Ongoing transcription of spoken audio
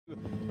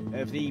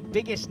of the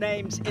biggest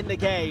names in the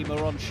game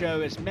are on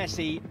show as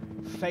Messi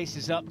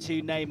faces up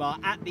to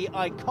Neymar at the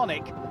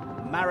iconic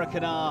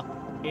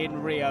Maracanã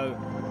in Rio.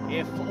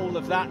 If all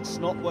of that's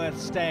not worth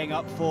staying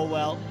up for,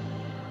 well,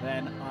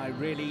 then I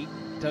really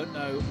don't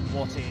know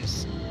what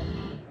is.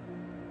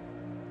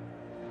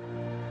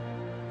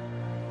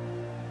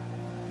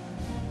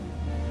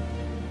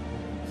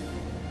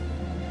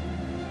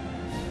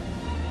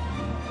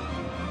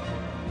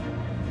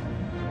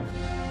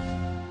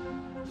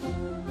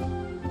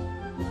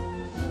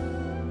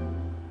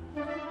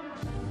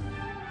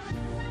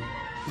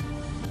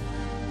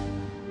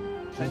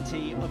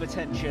 Plenty of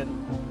attention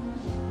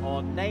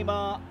on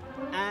Neymar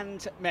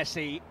and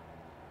Messi,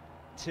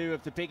 two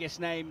of the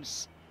biggest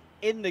names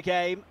in the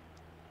game,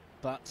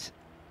 but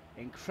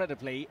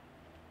incredibly,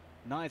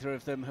 neither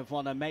of them have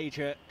won a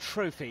major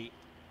trophy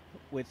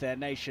with their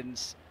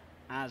nations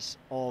as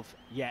of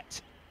yet.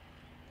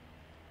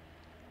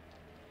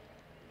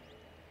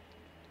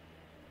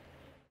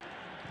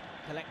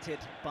 Collected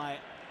by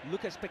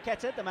Lucas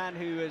Paqueta, the man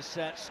who has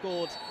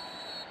scored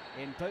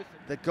in both.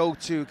 The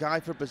go-to guy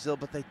for Brazil,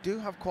 but they do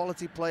have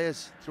quality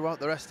players throughout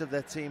the rest of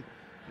their team.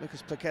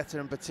 Lucas Paqueta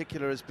in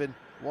particular has been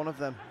one of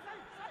them.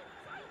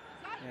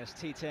 Yes,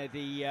 Tite,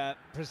 the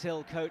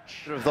Brazil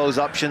coach. Of those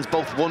options,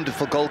 both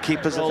wonderful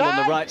goalkeepers. All on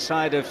the right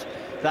side of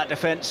that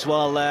defence,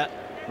 while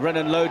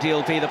Renan Lodi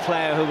will be the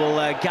player who will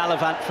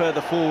gallivant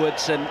further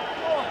forwards and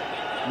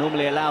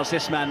normally allows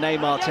this man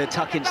Neymar to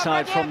tuck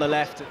inside from the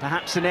left.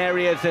 Perhaps an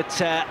area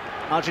that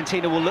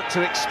Argentina will look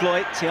to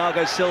exploit.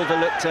 Thiago Silva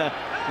looked a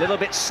little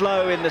bit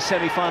slow in the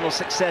semi-final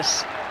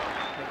success.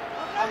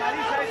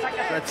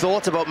 Had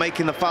thought about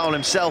making the foul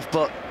himself,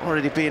 but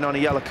already being on a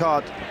yellow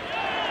card.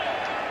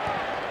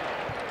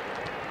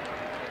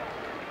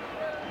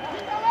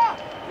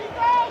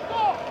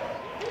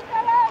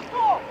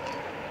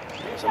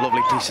 It's a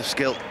lovely piece of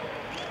skill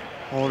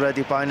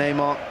already by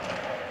Neymar.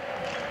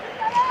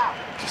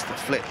 Just the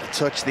flick, the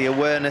touch, the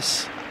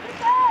awareness.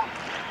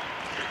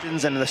 And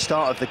the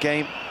start of the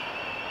game.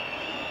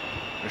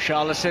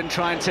 Richarlison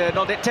trying to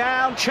nod it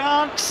down,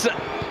 chance! And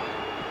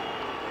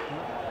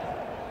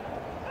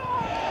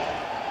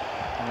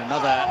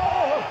another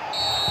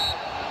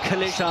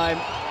collision time,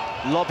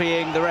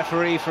 lobbying the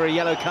referee for a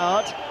yellow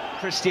card.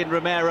 Christian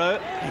Romero.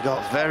 He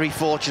got very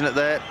fortunate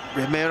there,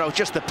 Romero,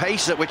 just the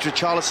pace at which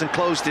Richarlison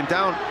closed him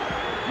down.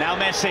 Now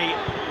Messi,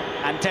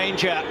 and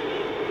danger.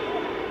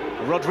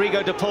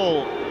 Rodrigo de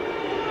Paul.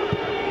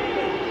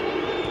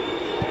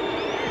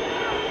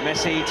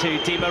 Messi to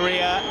Di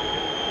Maria,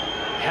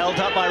 held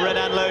up by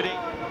Renan Lodi.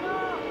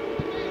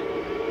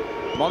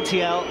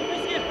 Montiel,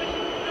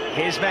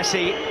 here's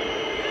Messi.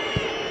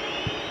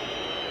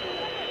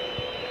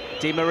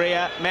 Di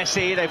Maria,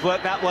 Messi, they've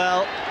worked that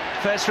well.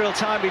 First real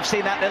time we've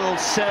seen that little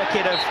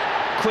circuit of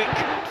quick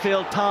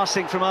field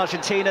passing from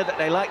Argentina that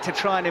they like to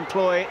try and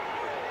employ.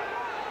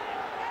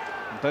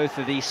 Both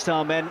of these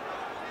star men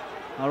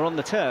are on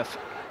the turf.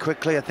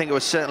 Quickly, I think it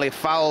was certainly a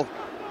foul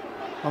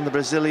on the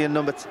Brazilian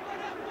number,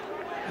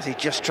 as he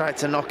just tried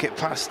to knock it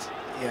past.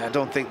 Yeah, I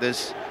don't think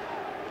there's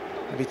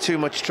going to be too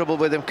much trouble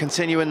with him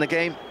continuing the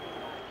game.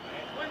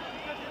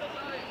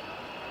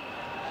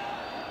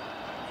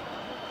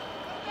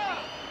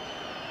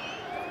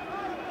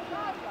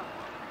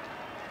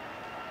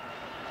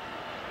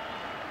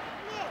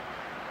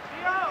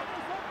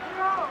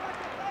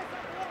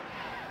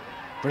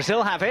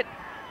 Brazil have it.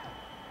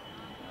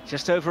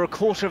 Just over a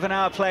quarter of an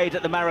hour played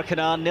at the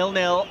Maracanã,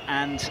 0-0,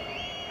 and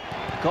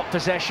got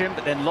possession,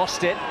 but then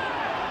lost it.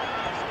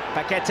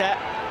 Paqueta,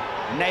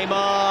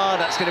 Neymar,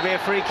 that's going to be a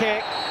free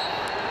kick.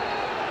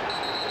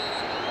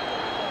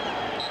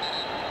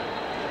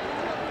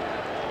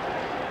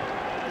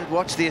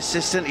 Watch the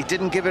assistant, he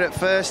didn't give it at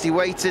first, he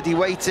waited.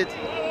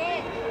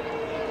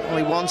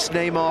 Only once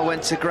Neymar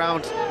went to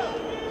ground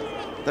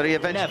that he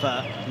eventually...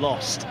 Never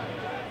lost.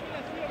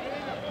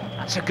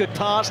 That's a good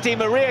pass, Di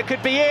Maria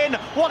could be in,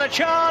 what a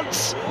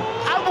chance!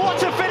 And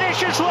what a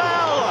finish as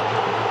well!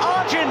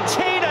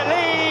 Argentina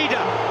lead,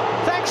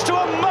 thanks to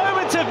a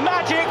moment of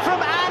magic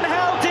from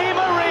Angel Di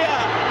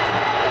Maria.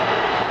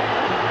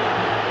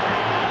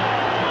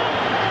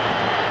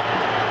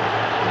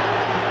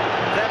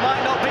 There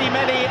might not be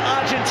many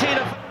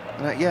Argentina...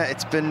 yeah,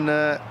 it's been...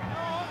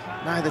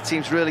 neither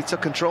team's really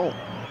took control.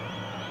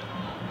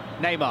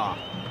 Neymar,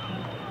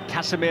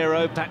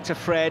 Casemiro back to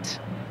Fred.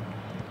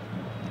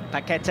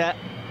 Paqueta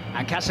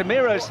and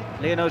Casemiro's.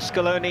 Lionel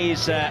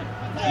Scaloni's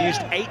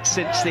used 8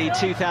 since the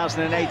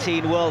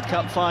 2018 World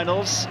Cup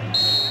finals.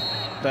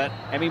 But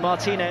Emi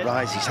Martinez...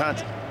 Rise he's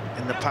had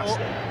in the past.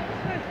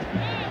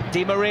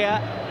 Di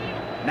Maria,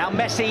 now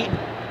Messi.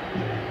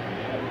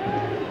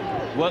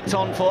 Worked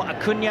on for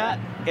Acuna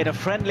in a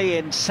friendly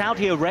in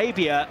Saudi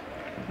Arabia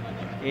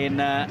in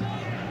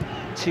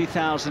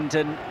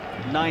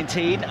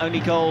 2019.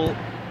 Only goal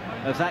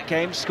of that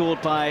game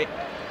scored by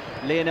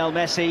Lionel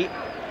Messi.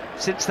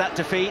 Since that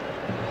defeat,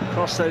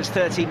 across those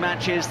 13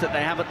 matches that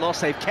they haven't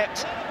lost, they've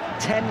kept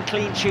 10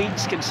 clean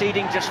sheets,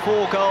 conceding just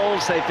 4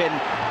 goals. They've been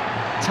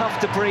tough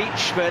to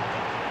breach, but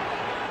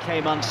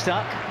came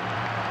unstuck.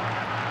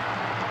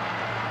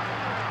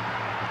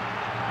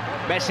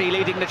 Messi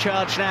leading the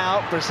charge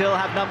now. Brazil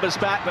have numbers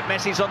back, but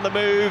Messi's on the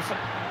move.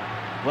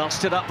 Well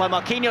stood up by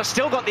Marquinhos.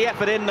 Still got the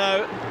effort in,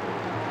 though.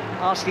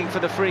 Asking for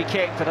the free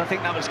kick, but I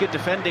think that was good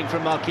defending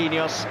from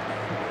Marquinhos.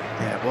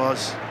 Yeah, it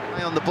was.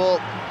 On the ball.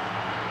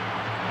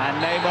 And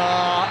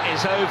Neymar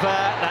is over.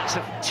 That's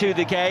to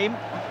the game.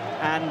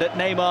 And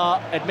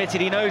Neymar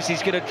admitted he knows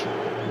he's going to...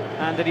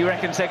 and that he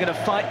reckons they're going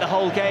to fight the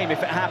whole game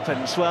if it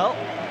happens. Well,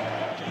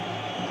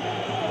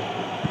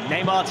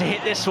 Neymar to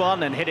hit this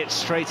one and hit it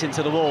straight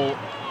into the wall.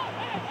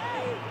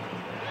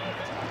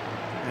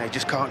 Yeah, he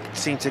just can't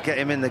seem to get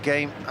him in the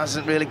game.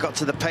 Hasn't really got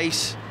to the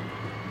pace.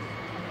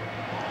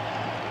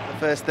 The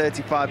first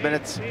 35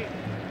 minutes,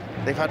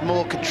 they've had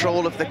more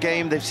control of the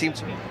game. They've seemed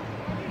to...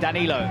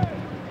 Danilo.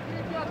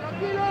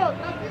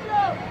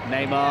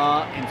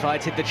 Neymar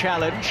invited the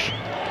challenge,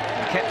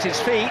 and kept his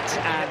feet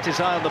and his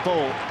eye on the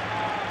ball.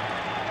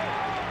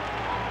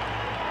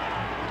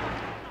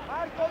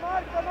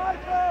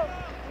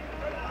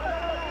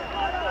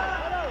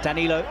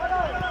 Danilo.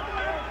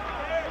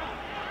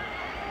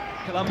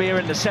 Colombia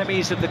in the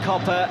semis of the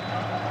Copa,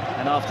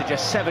 and after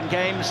just 7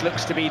 games,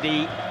 looks to be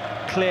the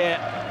clear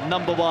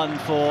 #1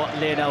 for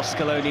Lionel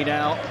Scaloni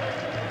now.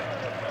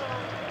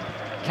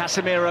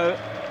 Casemiro.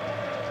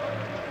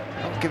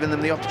 Not giving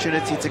them the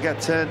opportunity to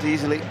get turned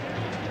easily.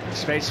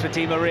 Space for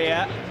Di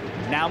Maria.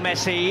 Now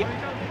Messi.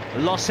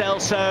 Lo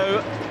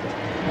Celso.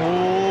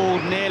 Oh,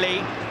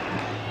 nearly.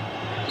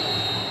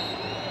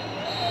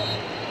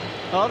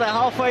 Oh, they're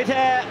halfway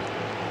there.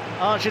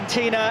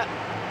 Argentina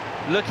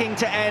looking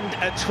to end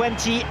a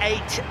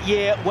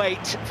 28-year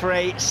wait for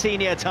a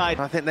senior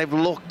title. I think they've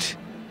looked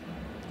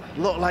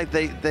like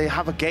they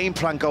have a game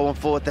plan going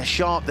forward. They're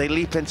sharp, they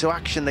leap into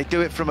action, they do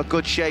it from a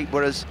good shape,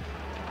 whereas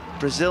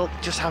Brazil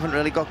just haven't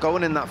really got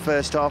going in that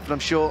first half, and I'm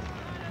sure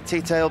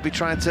Tite will be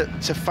trying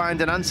to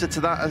find an answer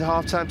to that at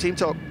half-time team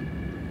talk.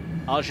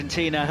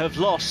 Argentina have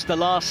lost the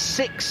last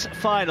 6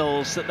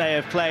 finals that they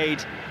have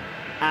played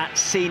at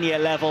senior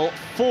level,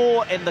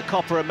 4 in the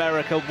Copa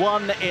America,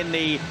 1 in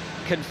the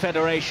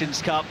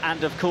Confederations Cup,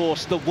 and of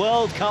course the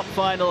World Cup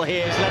final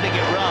here is letting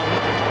it run.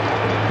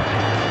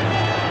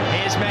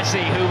 Here's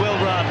Messi, who will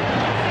run.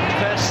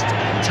 First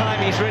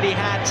time he's really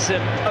had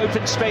some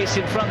open space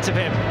in front of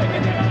him.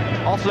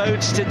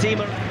 Offloads to Di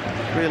Maria.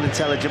 Real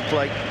intelligent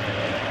play.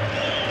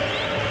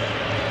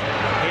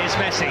 Here's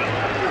Messi.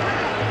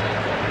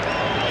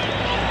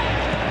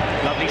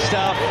 Lovely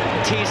stuff.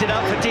 Tees it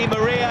up for Di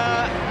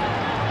Maria.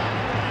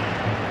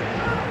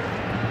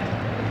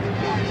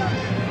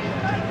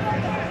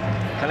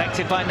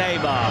 Collected by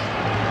Neymar.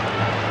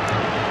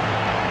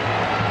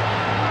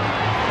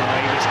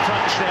 He was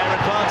crunched there.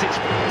 Advantage.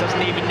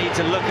 Doesn't even need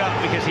to look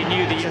up because he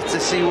knew the... Just to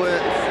see where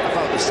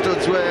about the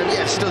studs were.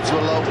 Yeah, studs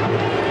were low.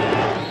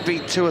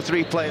 Beat 2 or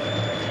 3 players.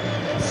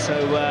 So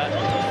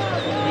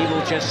he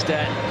will just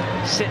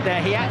sit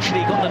there. He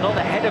actually got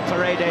another header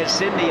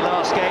Paredes in the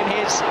last game.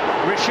 Here's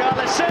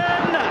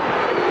Richarlison.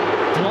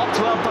 Blocked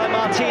well by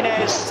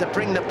Martinez. To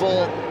bring the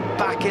ball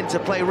back into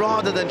play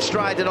rather than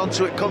striding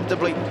onto it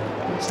comfortably.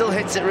 Still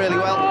hits it really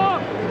well.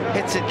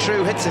 Hits it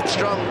true, hits it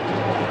strong.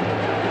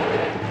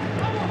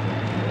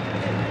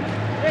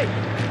 Hey.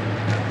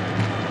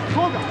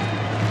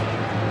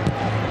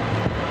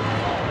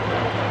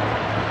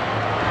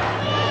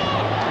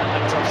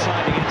 That's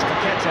offside against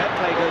Paqueta.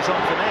 Play goes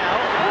on for now.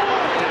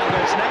 Down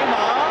goes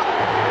Neymar.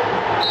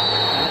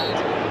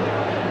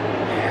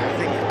 Yeah, I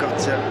think you've got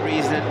to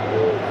reason it.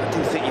 I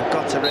do think you've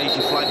got to raise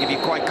your flag if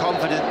you're quite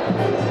confident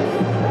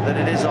that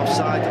it is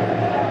offside.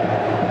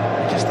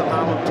 Just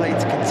allowing play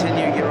to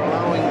continue. You're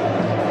allowing,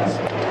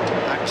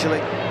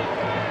 actually.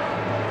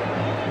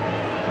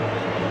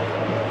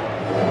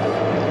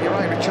 You're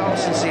right,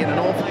 Richarlison seeing an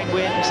awful... 9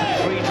 wins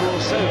and 3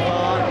 draws so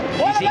far.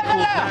 He's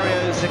equalled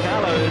Mario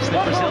Zagallo as the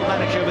Brazil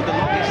manager with the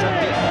longest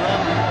unbeaten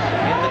run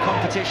in the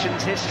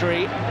competition's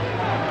history.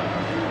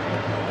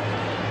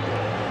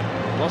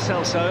 Lo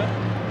Celso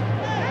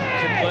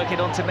can work it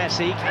onto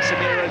Messi.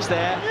 Casemiro's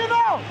there.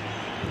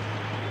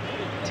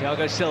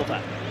 Thiago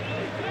Silva.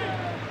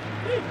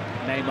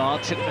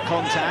 Neymar took the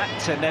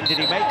contact, and then did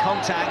he make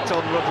contact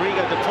on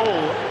Rodrigo de Paul?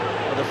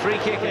 Well, the free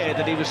kick here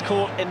that he was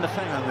caught in the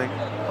foul. I think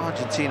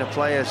Argentina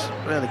players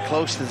really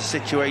close to the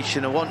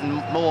situation and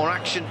wanting more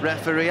action.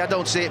 Referee, I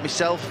don't see it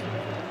myself.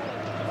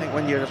 I think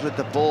when you're with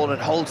the ball and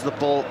holds the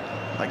ball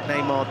like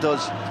Neymar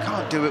does, you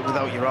can't do it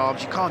without your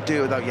arms, you can't do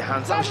it without your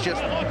hands. That was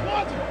just...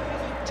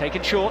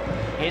 Taken short.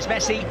 Here's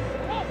Messi.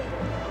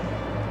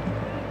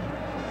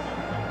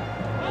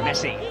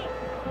 Messi.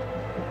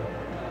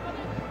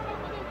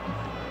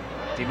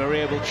 Di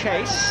Maria will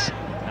chase,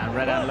 and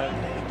Redan low.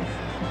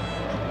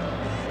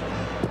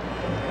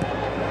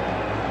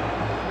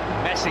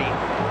 Messi.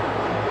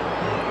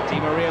 Di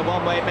Maria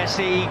one way,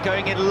 Messi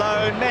going it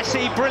alone.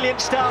 Messi,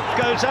 brilliant stuff,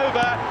 goes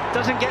over,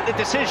 doesn't get the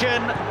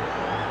decision.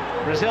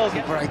 Brazil.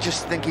 But I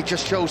just think he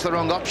just chose the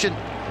wrong option.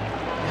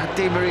 He had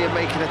Di Maria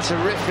making a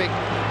terrific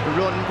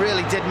run,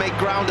 really did make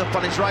ground up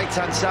on his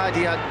right-hand side.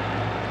 He had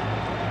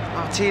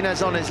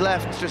Martinez on his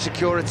left for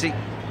security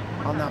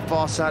on that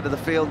far side of the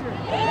field.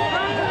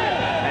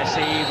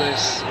 Messi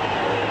was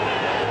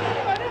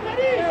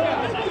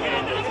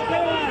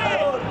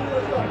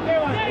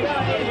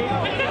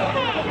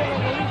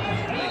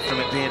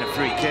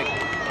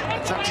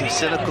slightly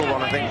cynical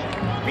one, I think,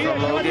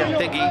 from Lodi. I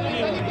think he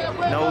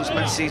knows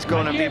Messi's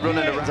going to be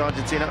running around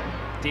Argentina.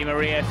 Di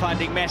Maria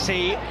finding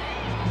Messi,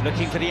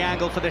 looking for the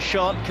angle for the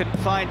shot, couldn't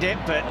find it,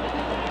 but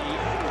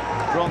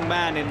wrong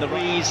man in the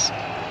rees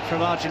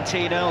from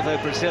Argentina, although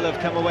Brazil have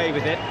come away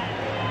with it.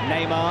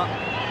 Neymar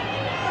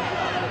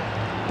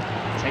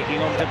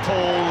taking on De Paul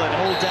and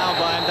hauled down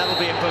by him, that'll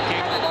be a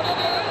booking.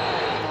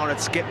 Neymar had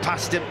skipped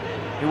past him.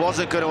 He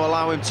wasn't going to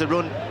allow him to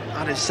run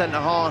at his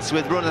centre-halves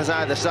with runners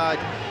either side.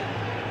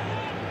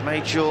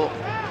 Made sure,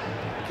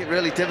 make it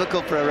really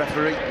difficult for a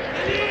referee.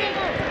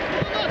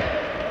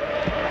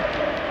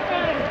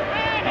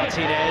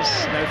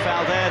 Martinez, no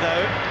foul there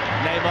though.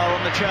 Neymar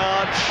on the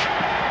charge.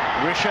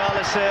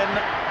 Richarlison.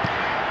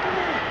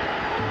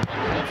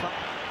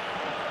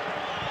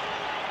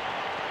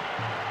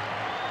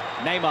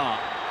 Neymar.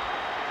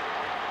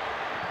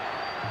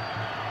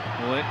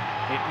 Oh, it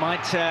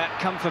might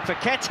come for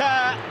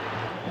Paqueta.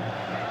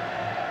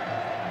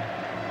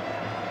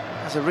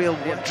 There's a real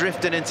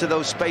drifting into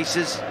those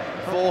spaces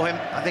for him.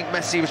 I think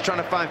Messi was trying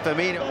to find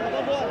Firmino.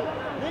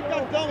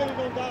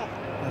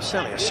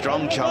 Certainly a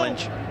strong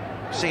challenge.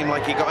 Seemed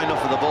like he got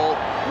enough of the ball.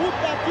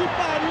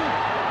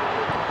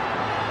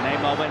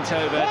 Neymar went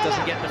over,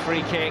 doesn't get the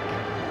free kick.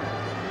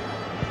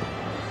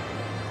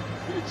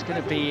 It's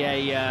going to be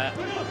a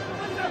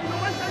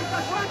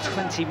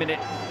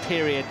 20-minute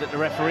period that the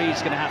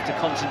referee's going to have to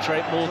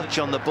concentrate more. Touch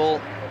on the ball.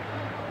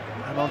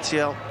 And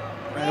Montiel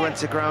really went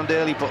to ground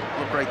early, but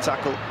a great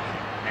tackle.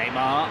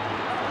 Neymar,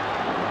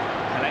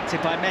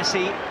 collected by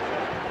Messi.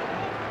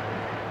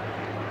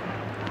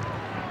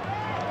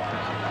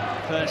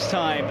 First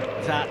time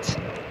that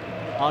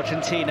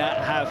Argentina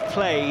have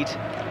played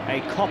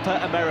a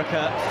Copa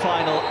America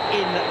final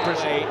in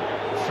Brazil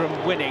from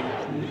winning.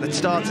 That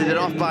started it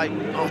off by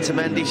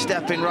Otamendi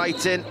stepping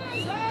right in.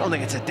 Don't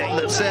think it's a ding.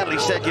 That certainly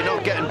said, you're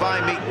not getting by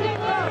me.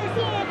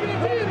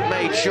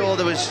 Made sure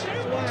there was,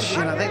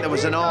 I think there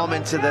was an arm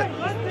into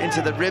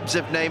the ribs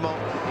of Neymar.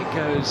 It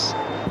goes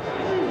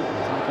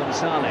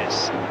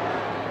Gonzalez.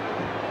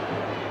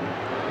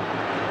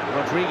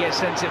 Rodriguez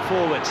sends it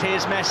forwards.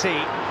 Here's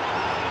Messi.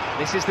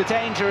 This is the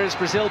danger as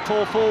Brazil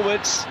pour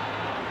forwards.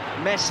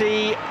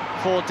 Messi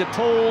for De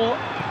Paul.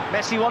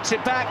 Messi wants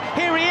it back.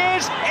 Here he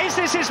is. Is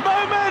this his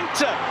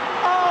moment?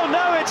 Oh,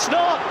 no, it's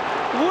not.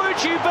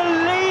 Would you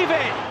believe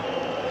it?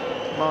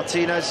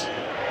 Martinez.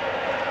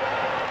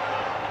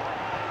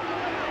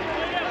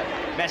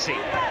 Messi.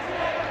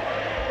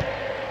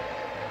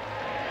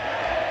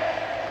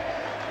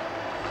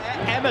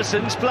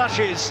 Emerson's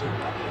blushes.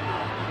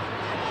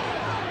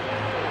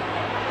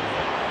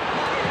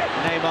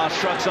 Neymar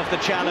shrugs off the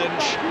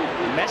challenge.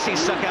 Messi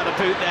stuck out a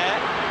boot there.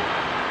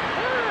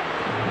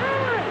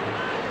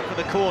 For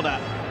the corner.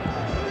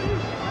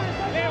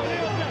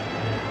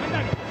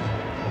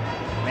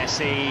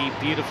 Messi,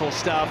 beautiful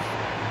stuff.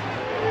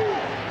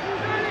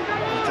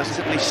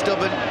 Fantastically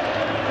stubborn.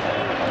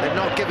 They've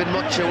not given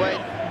much away.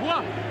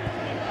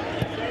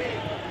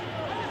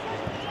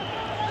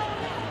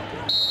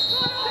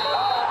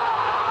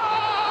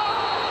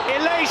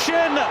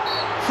 Elation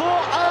for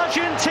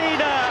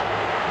Argentina.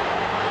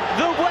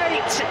 The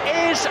wait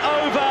is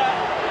over.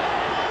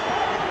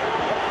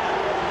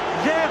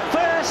 Their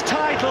first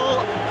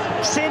title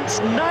since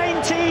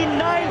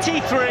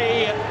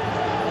 1993,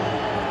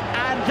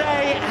 and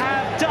they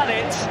have done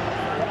it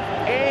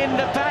in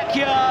the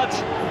backyard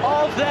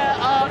of their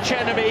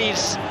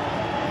arch-enemies.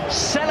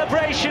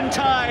 Celebration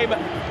time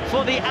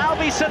for the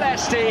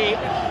Albiceleste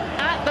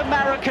at the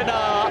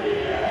Maracanã,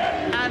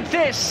 and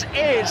this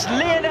is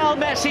Lionel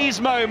Messi's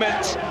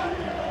moment.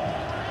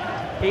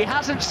 He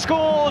hasn't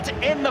scored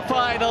in the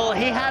final.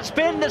 He has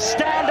been the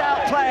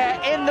standout player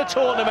in the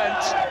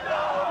tournament.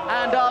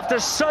 And after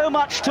so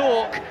much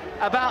talk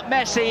about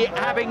Messi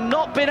having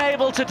not been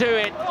able to do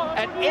it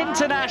at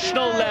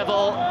international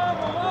level,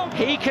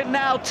 he can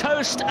now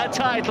toast a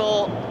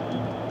title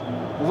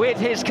with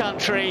his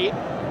country.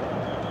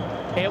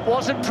 It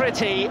wasn't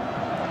pretty,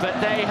 but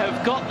they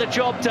have got the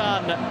job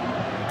done.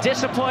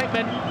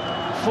 Disappointment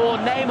for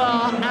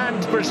Neymar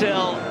and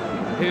Brazil,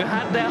 who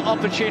had their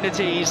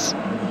opportunities.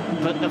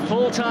 But the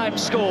full-time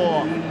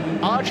score,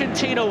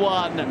 Argentina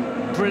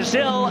 1,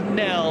 Brazil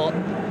 0.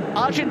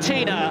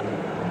 Argentina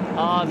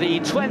are the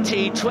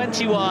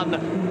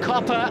 2021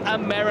 Copa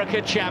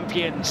America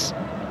champions.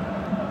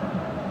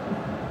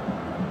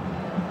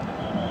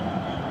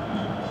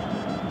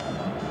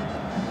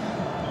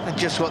 And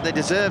just what they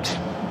deserved.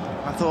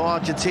 I thought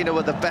Argentina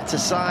were the better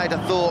side. I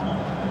thought,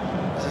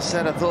 as I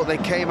said, I thought they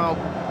came out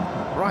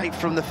right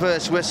from the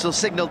first whistle,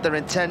 signalled their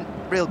intent,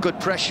 real good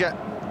pressure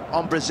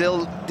on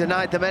Brazil,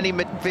 denied them any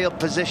midfield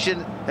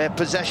possession,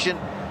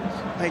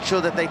 made sure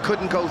that they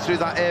couldn't go through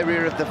that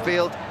area of the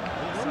field.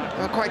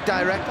 They were quite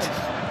direct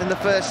in the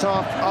first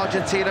half.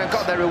 Argentina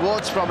got their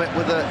rewards from it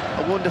with a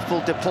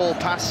wonderful De Paul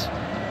pass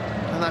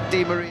and that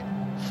Di Maria.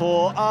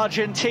 For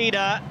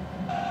Argentina,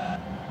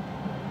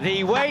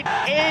 the wait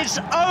is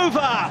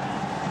over.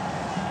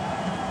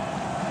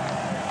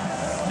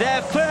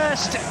 Their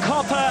first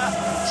Copa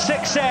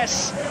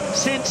success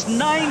since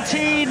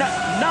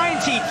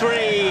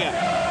 1993.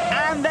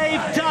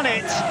 they've done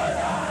it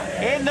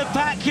in the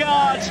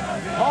backyard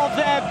of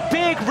their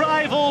big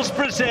rivals,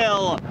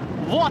 Brazil.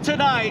 What a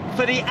night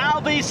for the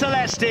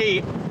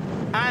Albiceleste,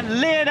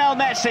 and Lionel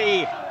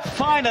Messi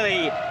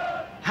finally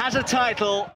has a title.